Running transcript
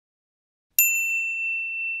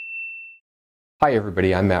Hi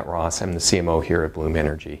everybody, I'm Matt Ross. I'm the CMO here at Bloom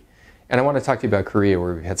Energy. And I want to talk to you about Korea,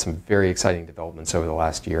 where we've had some very exciting developments over the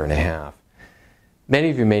last year and a half. Many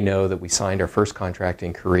of you may know that we signed our first contract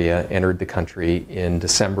in Korea, entered the country in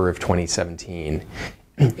December of 2017.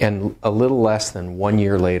 And a little less than 1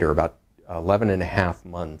 year later, about 11 and a half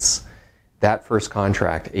months, that first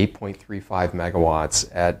contract, 8.35 megawatts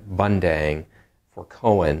at Bundang for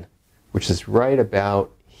KOEN, which is right about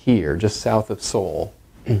here, just south of Seoul,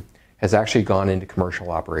 has actually gone into commercial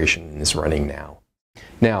operation and is running now.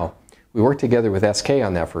 Now, we worked together with SK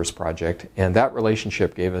on that first project, and that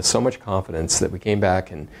relationship gave us so much confidence that we came back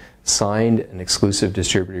and signed an exclusive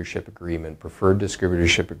distributorship agreement, preferred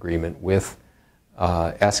distributorship agreement with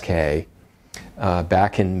SK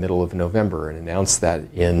back in the middle of November, and announced that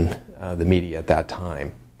in the media at that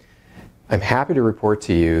time. I'm happy to report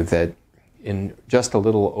to you that in just a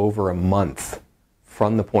little over a month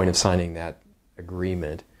from the point of signing that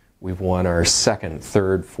agreement, we've won our second,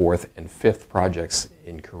 third, fourth, and fifth projects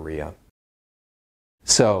in Korea.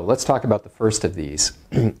 So let's talk about the first of these,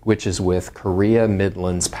 which is with Korea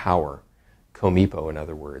Midland's Power, KOMIPO in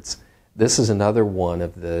other words. This is another one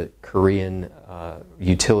of the Korean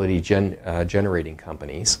utility generating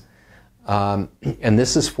companies. And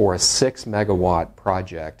this is for a 6 megawatt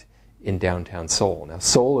project in downtown Seoul. Now,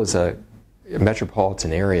 Seoul is a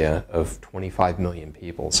metropolitan area of 25 million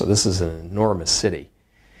people, so this is an enormous city.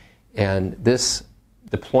 And this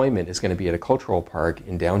deployment is going to be at a cultural park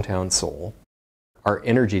in downtown Seoul. Our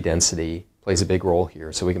energy density plays a big role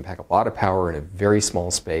here, so we can pack a lot of power in a very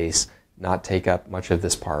small space, not take up much of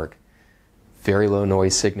this park. Very low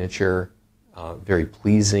noise signature, very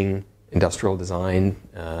pleasing industrial design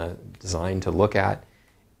to look at.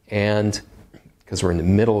 And because we're in the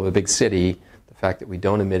middle of a big city, the fact that we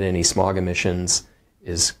don't emit any smog emissions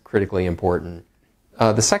is critically important.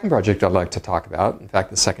 The second project I'd like to talk about, in fact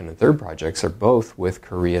the second and third projects, are both with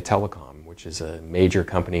Korea Telecom, which is a major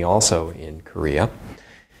company also in Korea.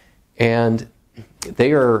 And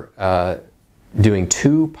they are doing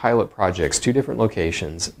two pilot projects, two different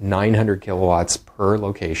locations, 900 kilowatts per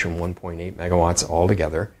location, 1.8 megawatts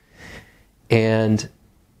altogether. And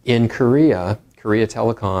in Korea, Korea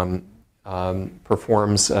Telecom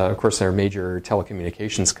performs, of course they're a major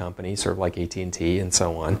telecommunications company, sort of like AT&T and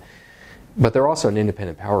so on. But they're also an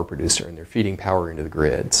independent power producer, and they're feeding power into the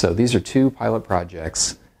grid. So these are two pilot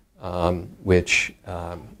projects which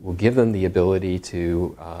will give them the ability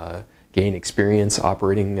to gain experience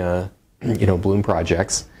operating Bloom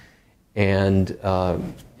projects. And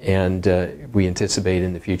we anticipate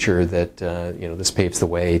in the future that this paves the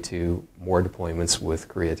way to more deployments with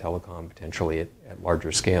Korea Telecom, potentially at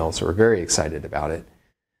larger scale. So we're very excited about it.